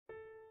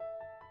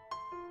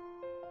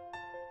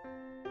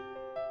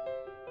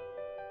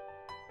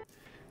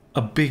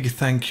A big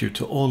thank you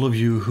to all of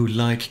you who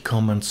like,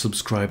 comment,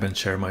 subscribe and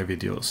share my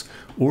videos,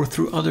 or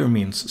through other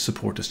means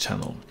support this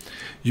channel.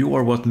 You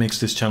are what makes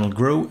this channel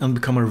grow and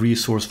become a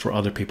resource for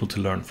other people to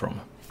learn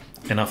from.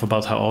 Enough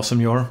about how awesome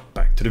you are,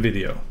 back to the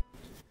video.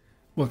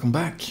 Welcome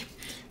back.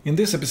 In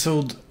this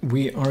episode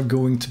we are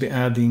going to be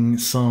adding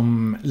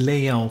some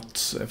layout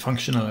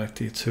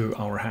functionality to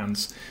our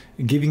hands,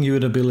 giving you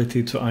the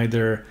ability to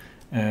either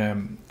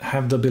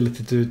have the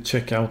ability to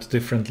check out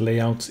different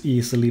layouts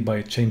easily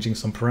by changing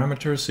some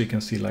parameters, so you can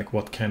see like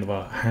what kind of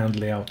a hand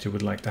layout you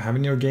would like to have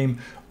in your game,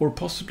 or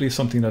possibly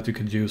something that you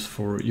could use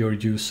for your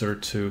user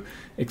to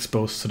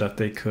expose so that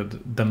they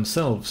could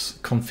themselves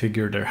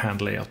configure their hand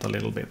layout a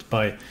little bit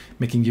by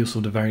making use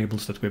of the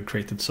variables that we've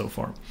created so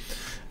far.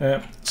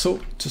 So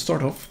to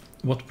start off,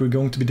 what we're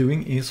going to be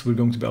doing is we're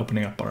going to be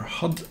opening up our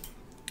HUD,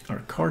 our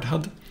card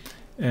HUD,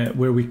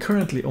 where we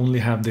currently only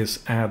have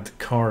this add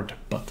card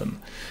button.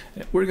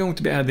 We're going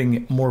to be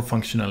adding more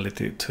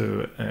functionality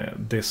to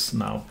this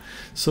now.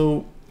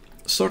 So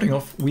starting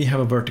off, we have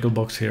a vertical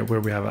box here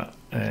where we have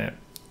a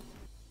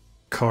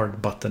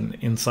card button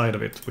inside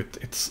of it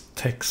with its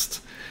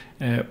text.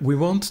 We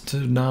want to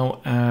now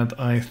add,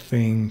 I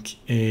think,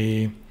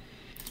 a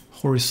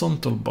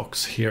horizontal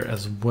box here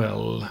as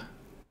well.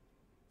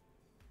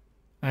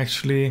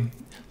 Actually,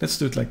 let's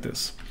do it like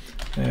this.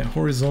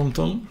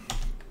 Horizontal.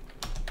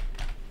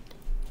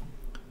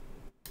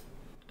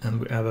 And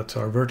we add that to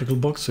our vertical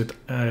box, so it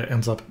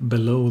ends up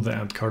below the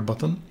add card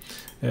button.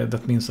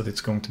 That means that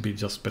it's going to be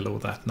just below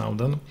that now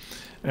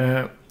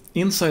then.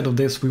 Inside of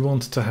this we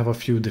want to have a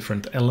few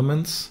different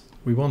elements.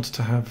 We want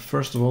to have,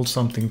 first of all,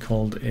 something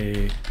called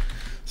a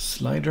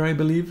slider, I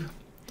believe.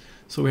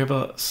 So we have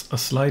a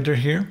slider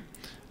here.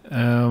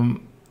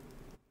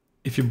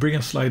 If you bring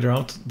a slider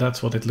out,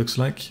 that's what it looks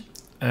like.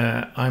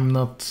 I'm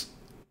not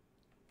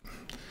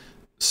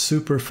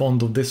super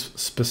fond of this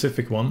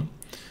specific one.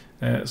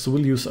 So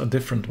we'll use a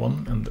different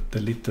one and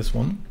delete this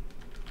one.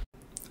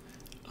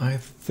 I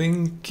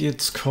think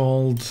it's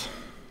called,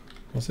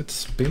 was it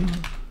spin?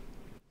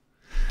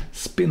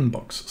 Spin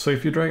box. So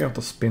if you drag out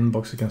the spin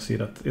box, you can see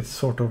that it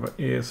sort of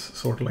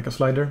like a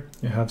slider.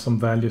 You have some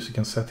values you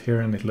can set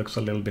here and it looks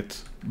a little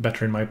bit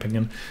better in my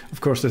opinion. Of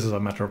course, this is a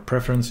matter of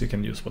preference. You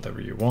can use whatever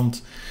you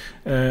want.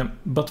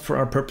 But for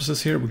our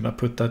purposes here, we're gonna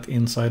put that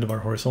inside of our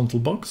horizontal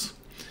box.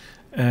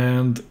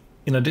 And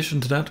in addition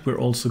to that, we're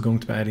also going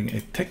to be adding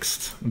a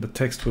text. The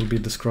text will be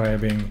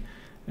describing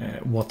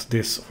what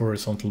this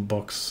horizontal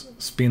box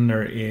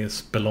spinner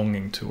is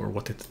belonging to, or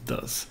what it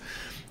does.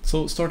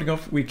 So starting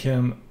off, we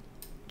can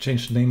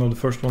change the name of the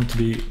first one to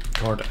be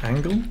card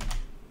angle.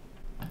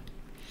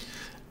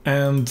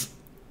 And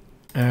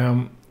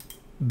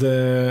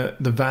the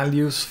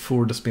values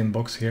for the spin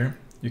box here,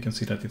 you can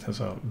see that it has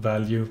a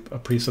value, a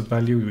preset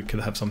value. We could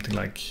have something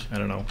like, I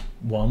don't know,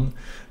 1.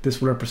 This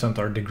will represent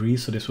our degree,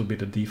 so this will be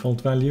the default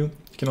value.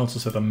 You can also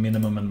set a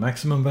minimum and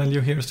maximum value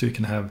here, so you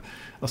can have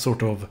a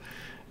sort of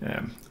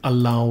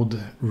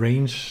allowed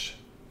range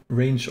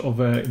of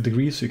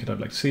degrees. So you could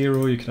have like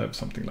 0, you could have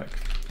something like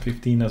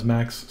 15 as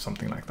max,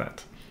 something like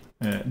that.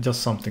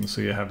 Just something so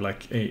you have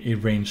like a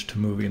range to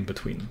move in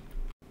between.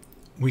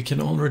 We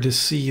can already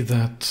see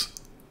that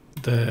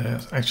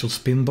the actual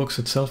spin box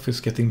itself is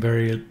getting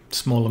very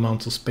small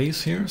amounts of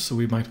space here, so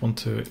we might want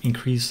to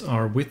increase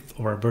our width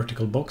of our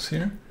vertical box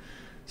here.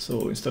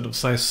 So instead of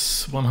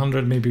size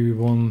 100, maybe we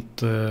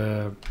want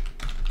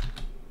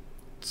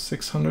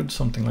 600,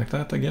 something like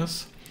that, I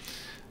guess.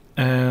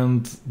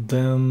 And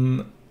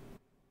then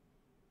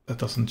that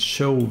doesn't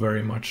show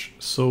very much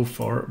so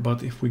far,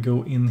 but if we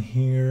go in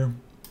here,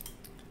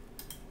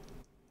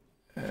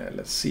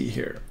 let's see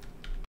here.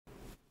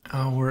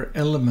 Our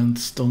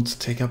elements don't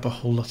take up a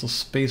whole lot of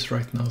space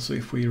right now, so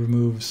if we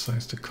remove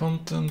size to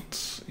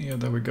content, yeah,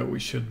 there we go, we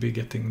should be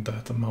getting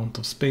that amount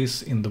of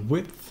space in the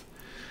width.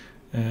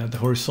 The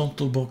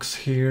horizontal box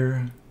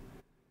here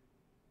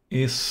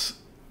is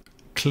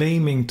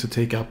claiming to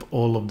take up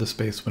all of the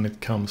space when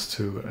it comes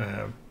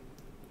to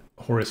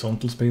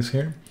horizontal space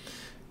here.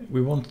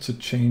 We want to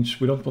change,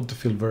 we don't want to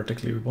fill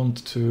vertically, we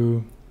want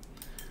to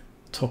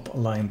top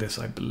align this,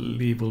 I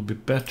believe will be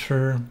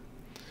better.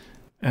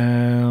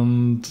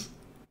 And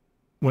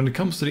when it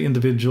comes to the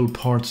individual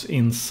parts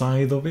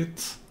inside of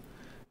it,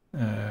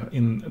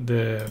 in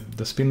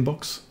the spin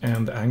box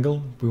and the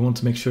angle, we want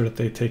to make sure that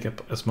they take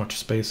up as much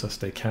space as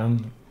they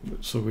can.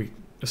 So we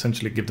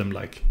essentially give them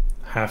like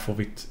half of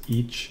it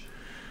each.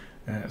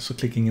 So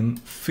clicking in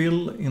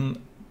fill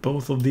in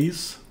both of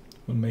these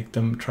will make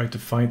them try to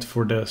fight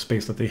for the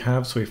space that they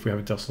have. So if we have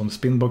it just on the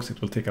spin box,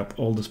 it will take up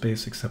all the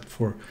space except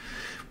for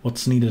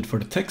what's needed for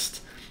the text.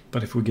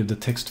 But if we give the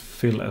text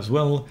fill as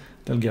well,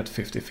 they'll get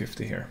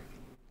 50-50 here.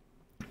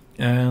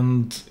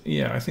 And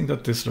yeah, I think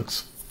that this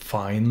looks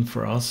fine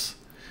for us.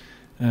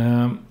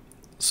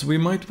 So we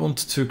might want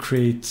to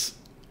create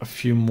a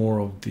few more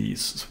of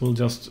these. So we'll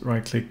just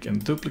right click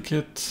and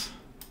duplicate.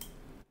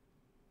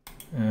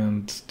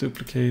 And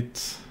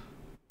duplicate.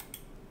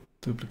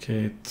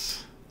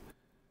 Duplicate.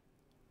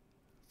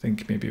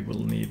 think maybe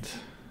we'll need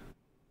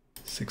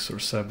 6 or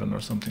 7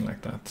 or something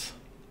like that.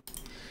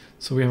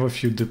 So we have a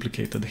few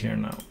duplicated here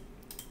now.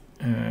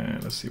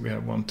 Let's see, we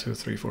have 1, 2,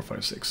 3, 4,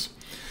 5, 6.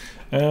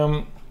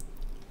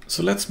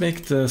 So let's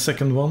make the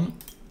second one,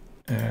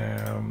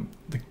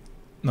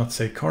 not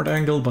say card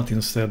angle, but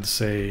instead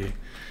say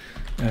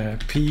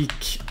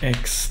peak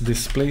x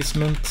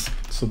displacement.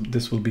 So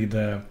this will be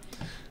the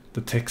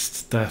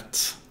text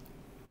that,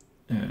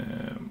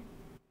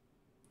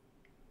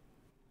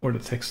 or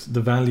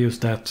the values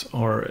that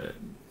are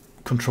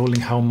controlling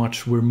how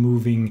much we're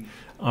moving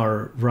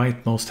our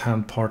rightmost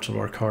hand parts of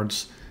our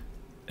cards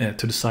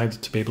to decide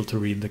to be able to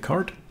read the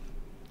card.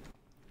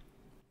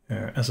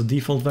 As a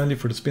default value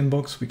for the spin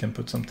box, we can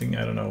put something,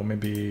 I don't know,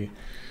 maybe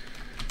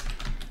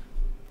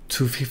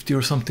 250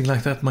 or something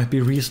like that might be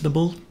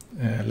reasonable.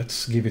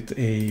 Let's give it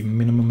a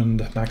minimum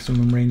and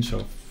maximum range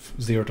of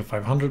 0 to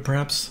 500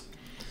 perhaps.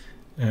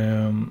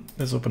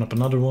 Let's open up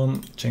another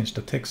one, change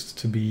the text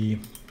to be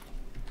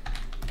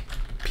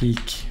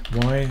peak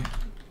y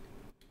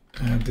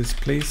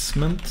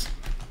displacement.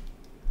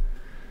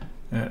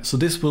 So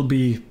this will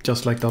be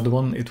just like the other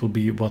one. It will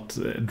be what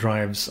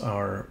drives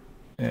our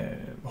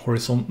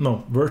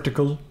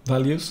vertical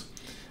values.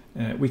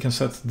 We can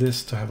set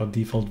this to have a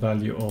default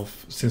value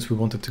of, since we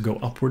want it to go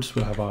upwards,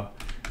 we'll have a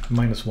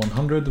minus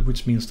 100,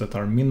 which means that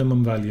our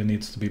minimum value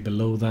needs to be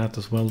below that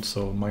as well.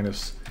 So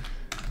minus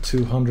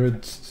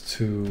 200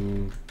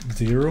 to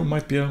 0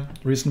 might be a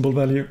reasonable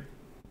value.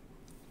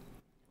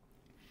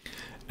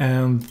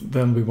 And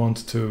then we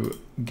want to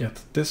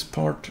get this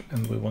part,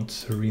 and we want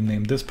to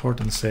rename this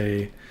part and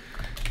say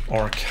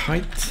arc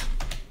height.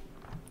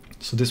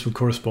 So this will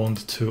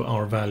correspond to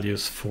our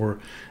values for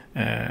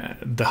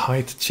the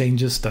height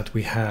changes that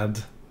we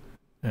had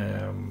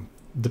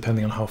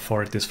depending on how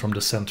far it is from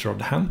the center of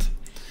the hand.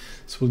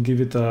 So we'll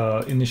give it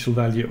an initial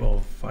value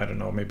of, I don't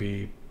know,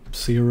 maybe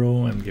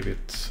 0, and give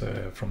it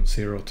from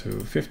 0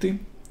 to 50.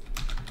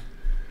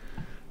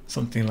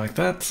 Something like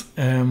that.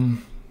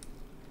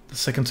 The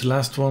second to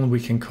last one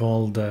we can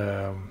call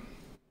the,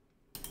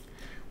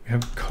 we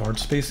have card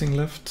spacing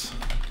left,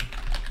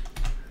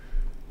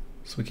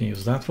 so we can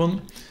use that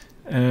one.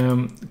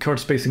 Card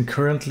spacing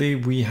currently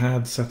we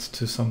had set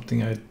to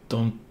something, I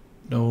don't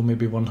know,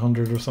 maybe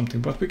 100 or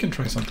something, but we can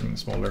try something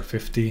smaller,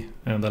 50,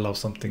 and allow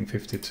something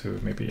 50 to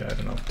maybe, I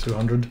don't know,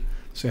 200,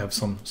 so you have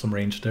some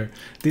range there.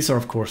 These are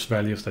of course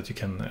values that you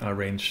can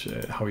arrange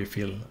how you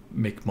feel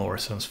make more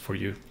sense for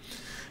you.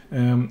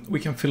 We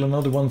can fill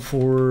another one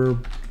for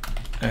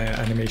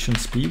animation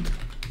speed,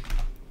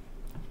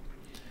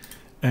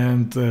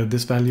 and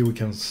this value we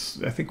can,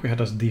 I think we had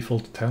as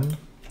default 10.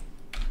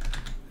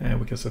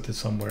 We can set it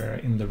somewhere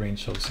in the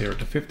range of 0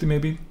 to 50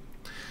 maybe,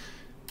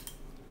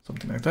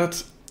 something like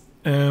that.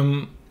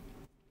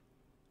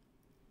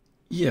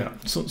 Yeah,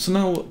 so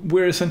now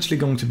we're essentially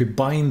going to be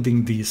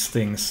binding these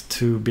things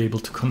to be able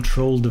to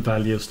control the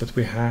values that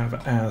we have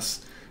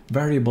as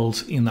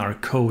variables in our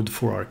code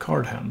for our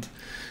card hand.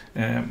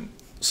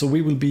 So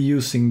we will be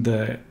using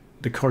the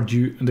card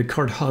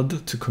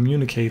HUD to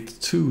communicate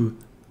to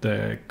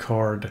the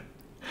card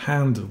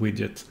hand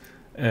widget,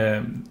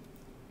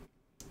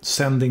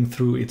 sending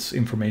through its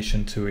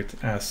information to it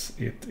as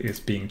it is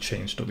being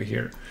changed over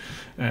here.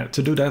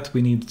 To do that,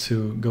 we need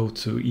to go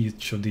to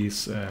each of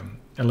these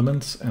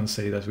elements and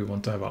say that we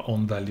want to have our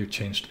on value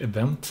changed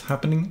event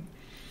happening.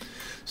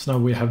 So now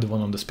we have the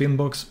one on the spin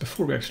box.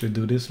 Before we actually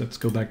do this, let's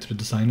go back to the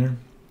designer.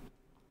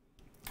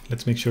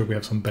 Let's make sure we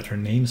have some better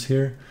names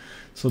here.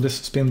 So this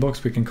spin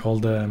box we can call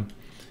the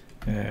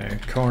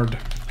card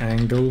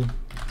angle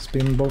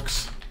spin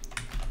box,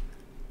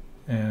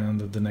 and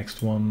the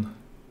next one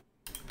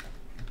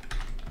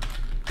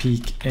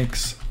peak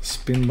x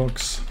spin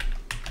box.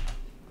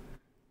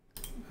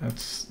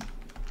 That's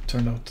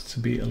turned out to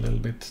be a little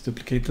bit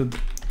duplicated.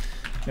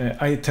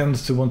 I tend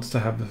to want to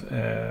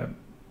have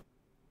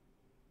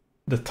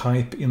the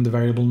type in the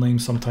variable name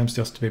sometimes,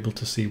 just to be able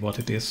to see what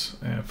it is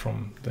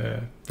from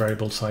the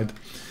variable side.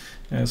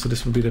 So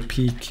this will be the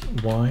peak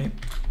y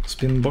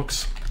spin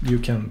box. You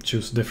can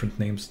choose different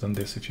names than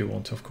this if you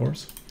want to, of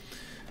course.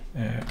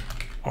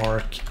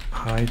 Arc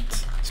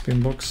height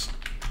spin box.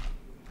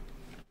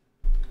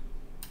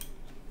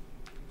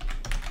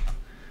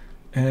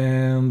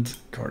 And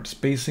card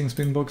spacing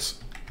spin box.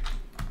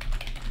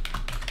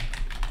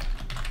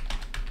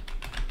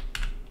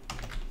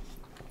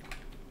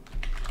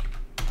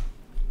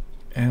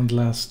 And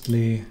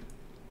lastly,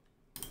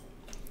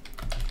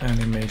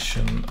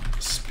 animation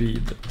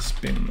speed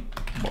spin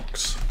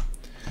box.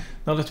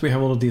 Now that we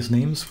have all of these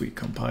names, we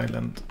compile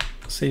and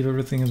save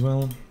everything as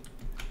well.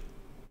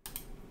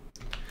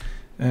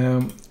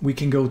 We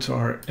can go to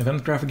our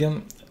event graph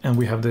again, and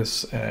we have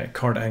this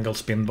card angle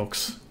spin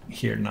box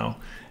here now.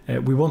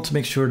 We want to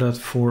make sure that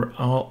for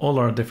all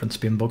our different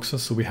spin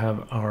boxes, so we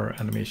have our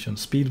animation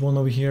speed one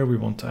over here, we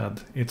want to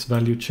add its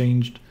value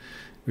changed.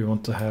 We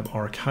want to have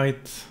arc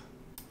height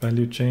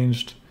value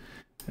changed.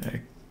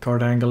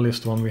 Card angle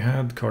is the one we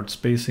had. Card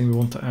spacing we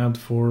want to add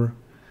for.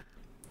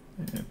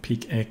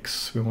 Peak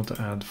X we want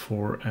to add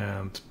for,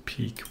 and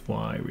peak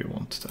Y we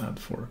want to add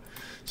for.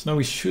 So now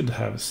we should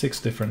have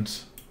 6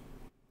 different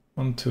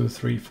 1, 2,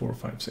 3, 4,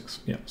 5, 6.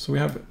 Yeah, so we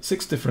have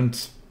 6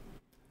 different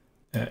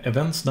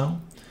events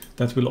now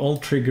that will all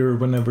trigger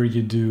whenever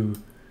you do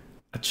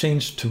a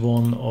change to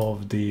one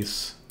of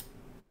these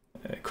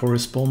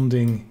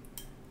corresponding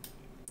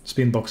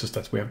spin boxes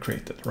that we have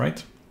created,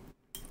 right?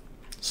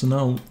 So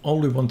now all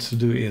we want to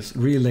do is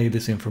relay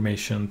this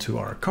information to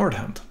our card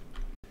hand.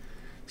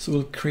 So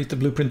we'll create a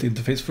blueprint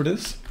interface for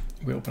this.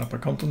 We open up our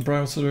content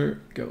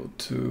browser, go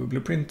to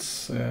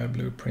blueprints,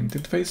 blueprint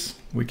interface.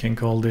 We can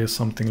call this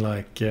something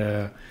like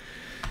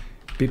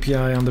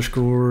BPI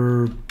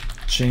underscore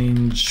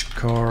change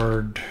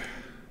card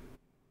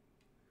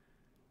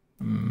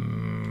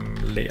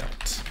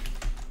layout.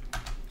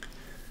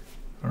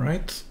 All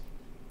right,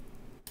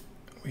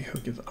 we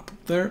hook it up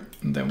there,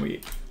 and then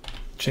we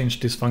change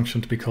this function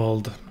to be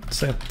called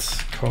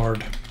set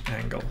card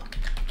angle.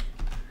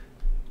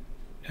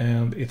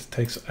 And it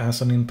takes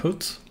as an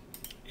input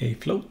a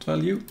float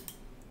value.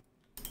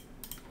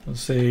 We'll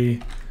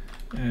say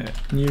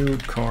new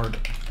card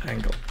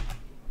angle.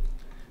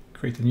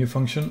 Create a new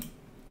function.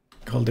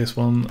 Call this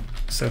one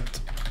set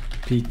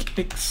peak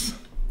x.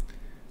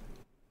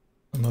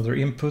 Another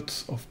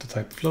input of the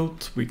type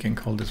float. We can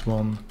call this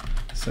one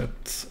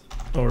set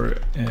or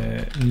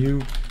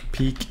new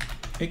peak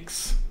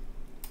x.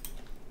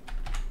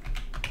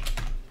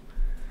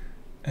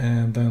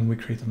 And then we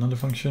create another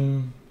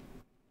function.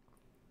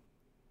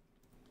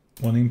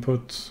 One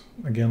input,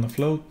 again a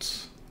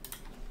float,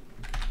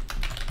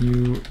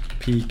 new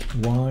peak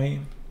y,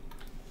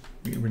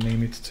 we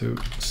rename it to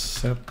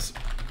set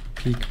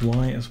peak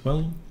y as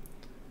well.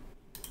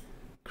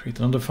 Create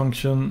another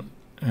function,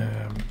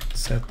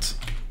 set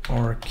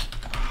arc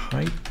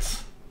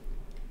height.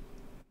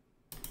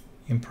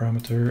 In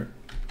parameter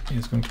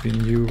is going to be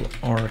new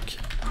arc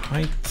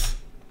height.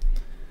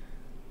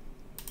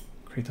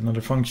 Create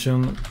another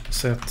function,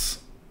 set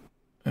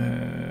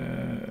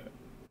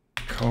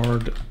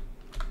card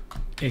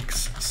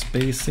X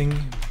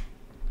spacing,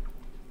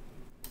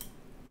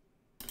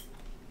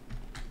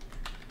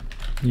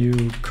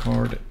 new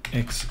card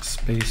X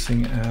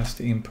spacing as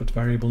the input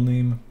variable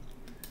name,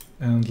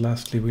 and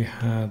lastly we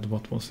had,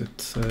 what was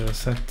it,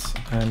 set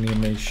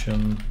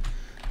animation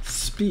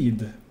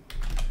speed,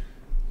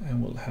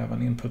 and we'll have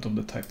an input of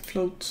the type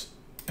float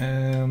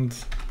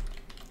and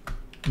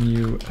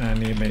new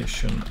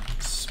animation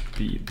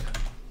speed.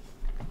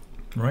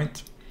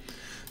 Right,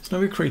 so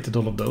now we created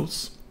all of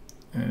those.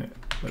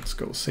 Let's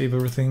go save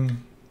everything.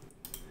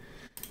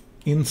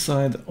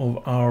 Inside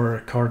of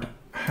our card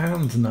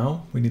hand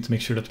now, we need to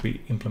make sure that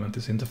we implement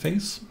this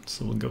interface.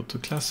 So we'll go to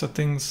class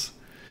settings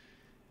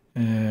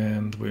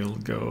and we'll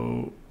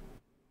go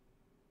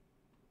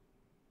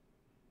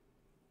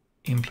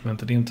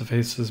implemented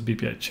interfaces,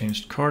 BPI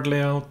changed card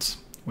layout,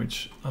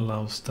 which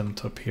allows them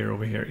to appear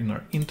over here in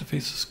our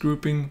interfaces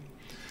grouping.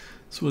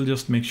 So we'll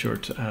just make sure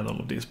to add all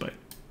of these by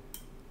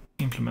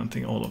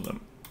implementing all of them.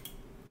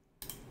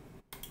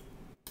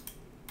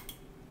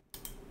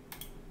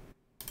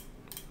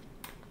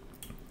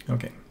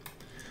 Okay,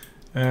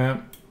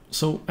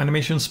 so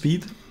animation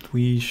speed,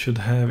 we should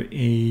have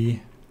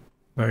a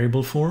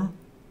variable for.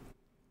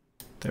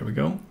 There we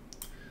go.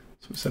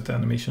 So we set the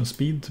animation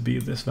speed to be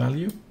this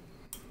value.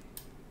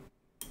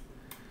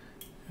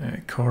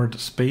 Card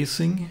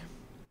spacing,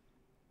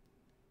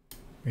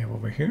 we have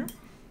over here.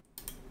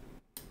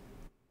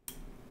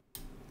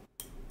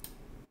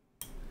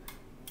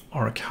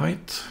 Arc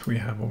height, we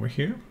have over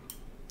here.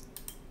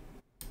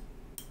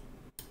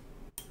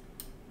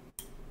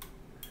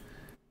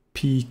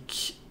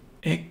 Peak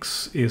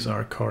X is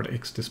our card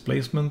X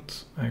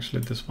displacement.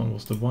 Actually, this one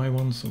was the Y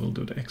one, so we'll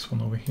do the X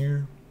one over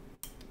here.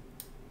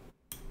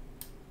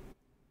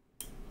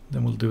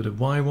 Then we'll do the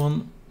Y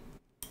one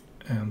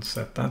and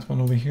set that one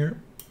over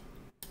here.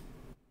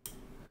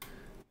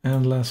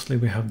 And lastly,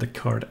 we have the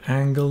card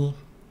angle.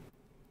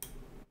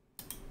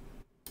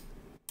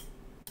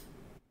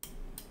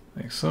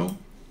 Like so.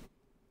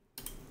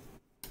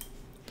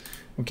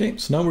 Okay,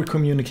 so now we're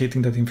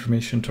communicating that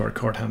information to our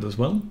card hand as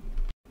well.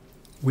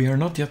 We are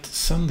not yet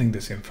sending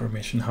this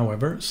information,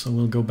 however, so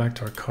we'll go back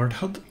to our card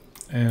HUD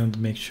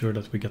and make sure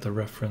that we get a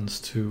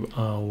reference to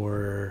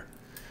our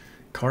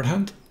card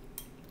hand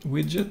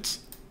widget,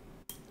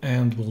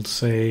 and we'll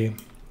say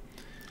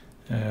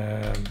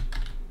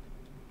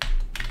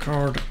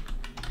card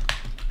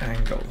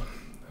angle.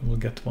 And we'll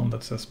get one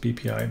that says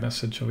BPI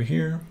message over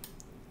here,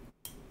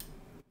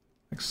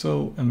 like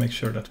so, and make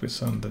sure that we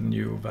send the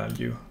new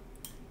value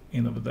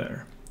in over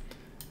there.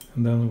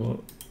 And then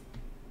we'll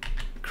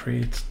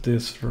create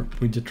this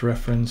widget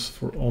reference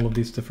for all of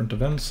these different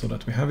events so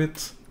that we have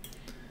it.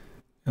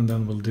 And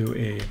then we'll do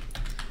a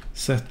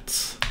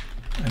set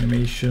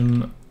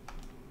animation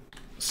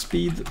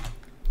speed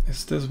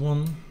is this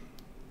one.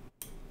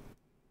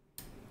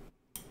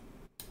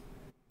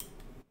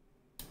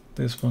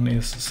 This one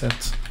is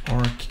set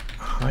arc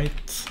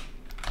height.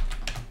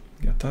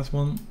 Get that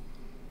one.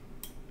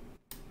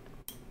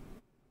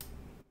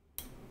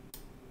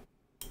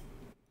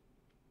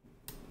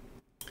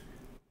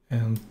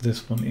 And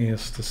this one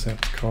is the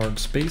set card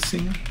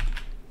spacing.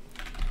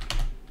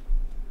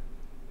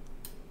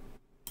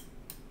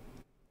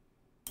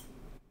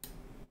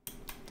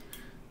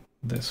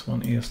 This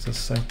one is the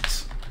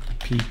set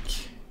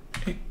peak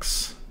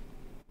X.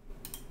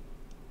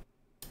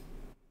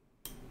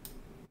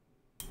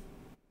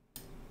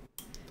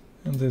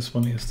 And this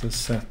one is the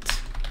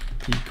set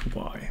peak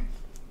Y.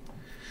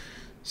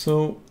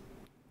 So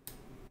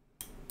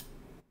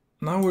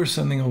now we're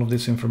sending all of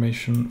this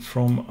information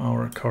from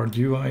our card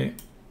UI,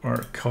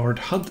 our card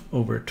HUD,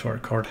 over to our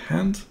card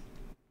hand.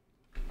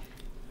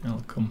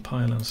 I'll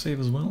compile and save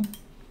as well.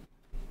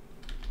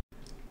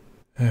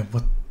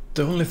 But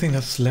the only thing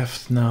that's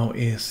left now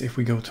is if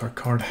we go to our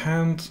card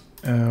hand,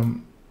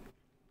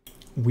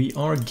 we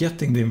are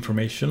getting the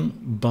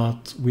information,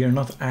 but we are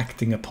not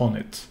acting upon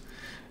it.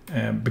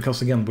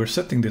 Because again, we're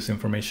setting this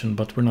information,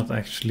 but we're not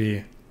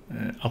actually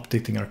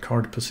updating our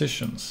card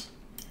positions.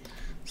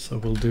 So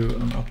we'll do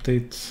an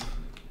update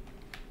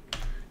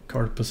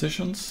card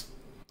positions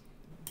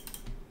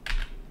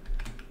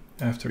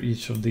after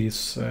each of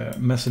these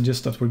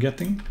messages that we're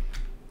getting.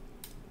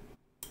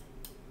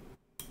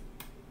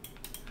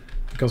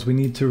 Because we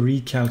need to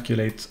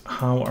recalculate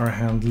how our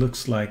hand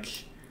looks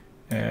like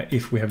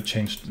if we have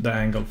changed the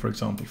angle, for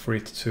example, for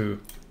it to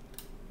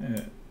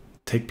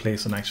take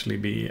place and actually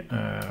be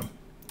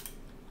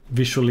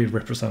visually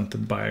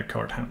represented by a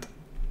card hand.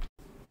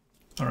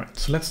 Alright,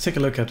 so let's take a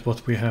look at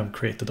what we have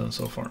created done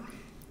so far.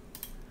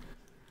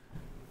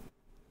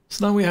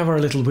 So now we have our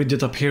little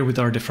widget up here with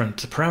our different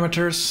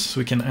parameters,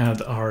 so we can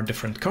add our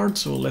different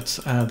cards. So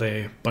let's add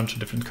a bunch of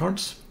different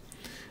cards.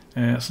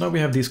 So now we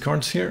have these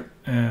cards here,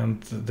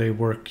 and they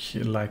work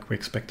like we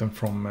expect them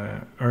from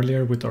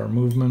earlier with our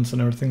movements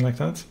and everything like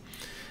that.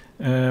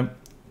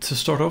 To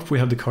start off, we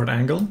have the card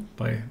angle.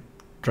 By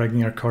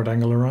dragging our card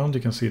angle around,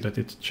 you can see that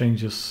it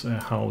changes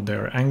how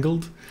they're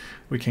angled.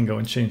 We can go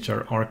and change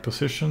our arc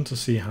position to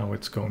see how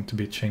it's going to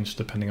be changed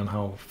depending on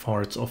how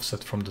far it's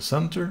offset from the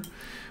center.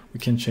 We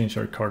can change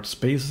our card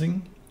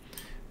spacing.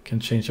 We can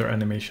change our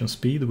animation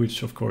speed,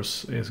 which of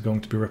course is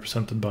going to be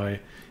represented by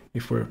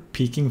if we're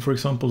peaking, for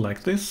example,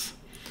 like this.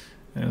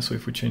 So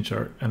if we change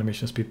our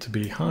animation speed to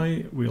be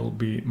high, we'll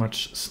be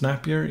much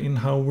snappier in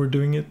how we're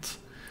doing it.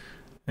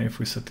 And if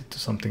we set it to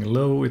something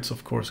low, it's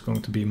of course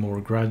going to be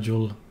more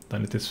gradual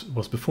than it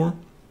was before.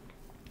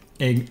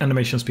 An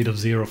animation speed of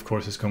 0, of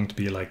course, is going to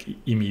be like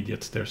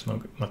immediate. There's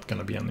not going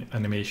to be any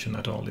animation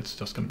at all. It's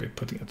just going to be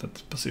putting it at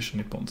the position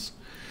it wants.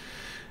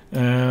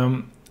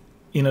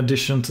 In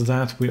addition to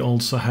that, we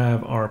also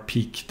have our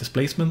peak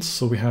displacements.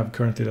 So we have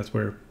currently that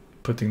we're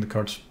putting the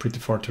cards pretty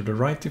far to the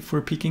right. If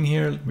we're peaking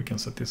here, we can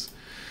set this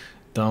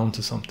down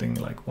to something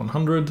like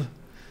 100.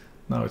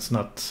 Now it's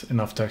not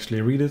enough to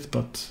actually read it,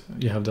 but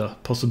you have the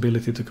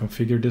possibility to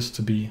configure this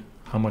to be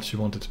how much you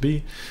want it to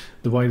be.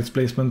 The Y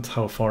displacement,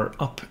 how far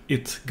up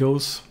it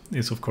goes,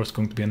 is of course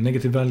going to be a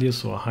negative value.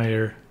 So a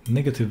higher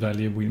negative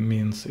value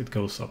means it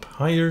goes up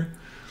higher,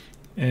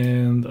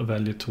 and a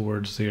value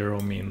towards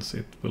 0 means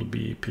it will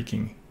be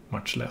peaking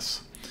much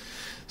less.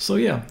 So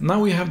yeah,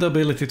 now we have the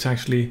ability to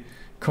actually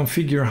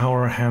configure how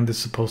our hand is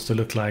supposed to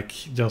look like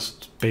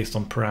just based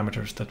on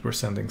parameters that we're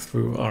sending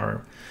through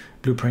our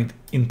Blueprint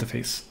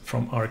interface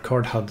from our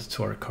card HUD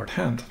to our card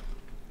hand.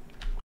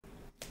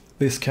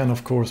 This can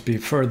of course be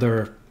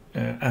further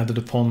added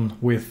upon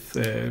with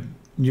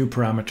new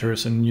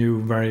parameters and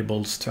new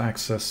variables to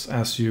access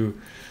as you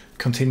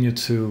continue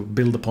to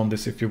build upon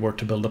this, if you were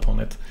to build upon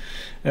it.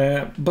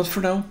 But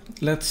for now,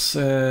 let's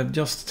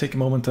just take a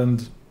moment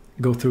and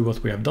go through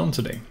what we have done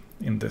today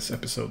in this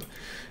episode.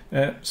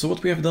 So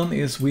what we have done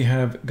is we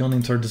have gone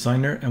into our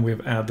designer and we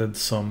have added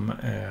some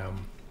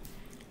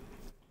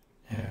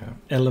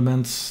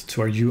elements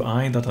to our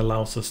UI that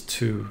allows us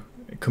to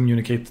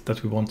communicate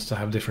that we want to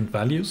have different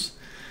values.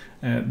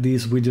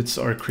 These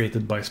widgets are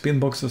created by spin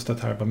boxes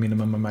that have a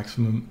minimum, a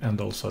maximum, and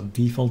also a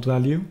default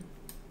value.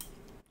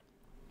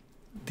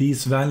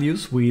 These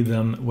values, we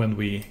then, when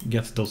we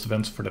get those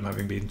events for them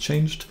having been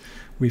changed,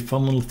 we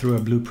funnel through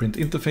a Blueprint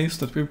interface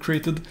that we've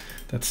created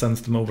that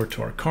sends them over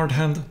to our card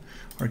hand.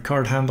 Our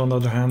card hand, on the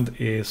other hand,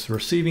 is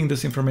receiving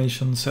this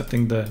information,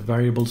 setting the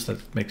variables that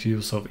it makes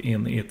use of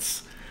in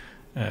its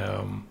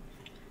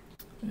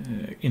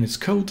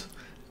code,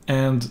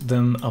 and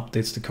then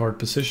updates the card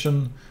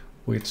position,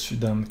 which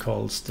then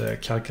calls the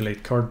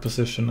calculate card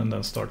position and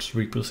then starts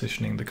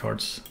repositioning the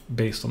cards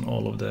based on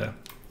all of the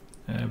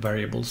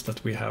variables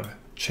that we have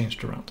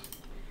changed around.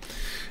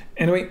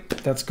 Anyway,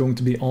 that's going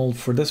to be all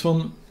for this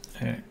one.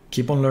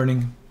 Keep on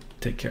learning.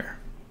 Take care.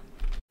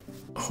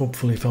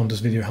 Hopefully you found this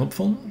video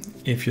helpful.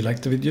 If you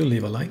liked the video,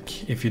 leave a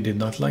like. If you did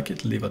not like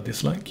it, leave a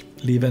dislike.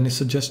 Leave any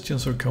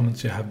suggestions or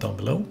comments you have down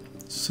below.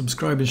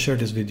 Subscribe and share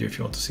this video if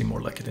you want to see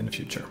more like it in the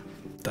future.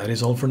 That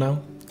is all for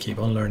now. Keep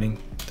on learning.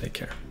 Take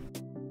care.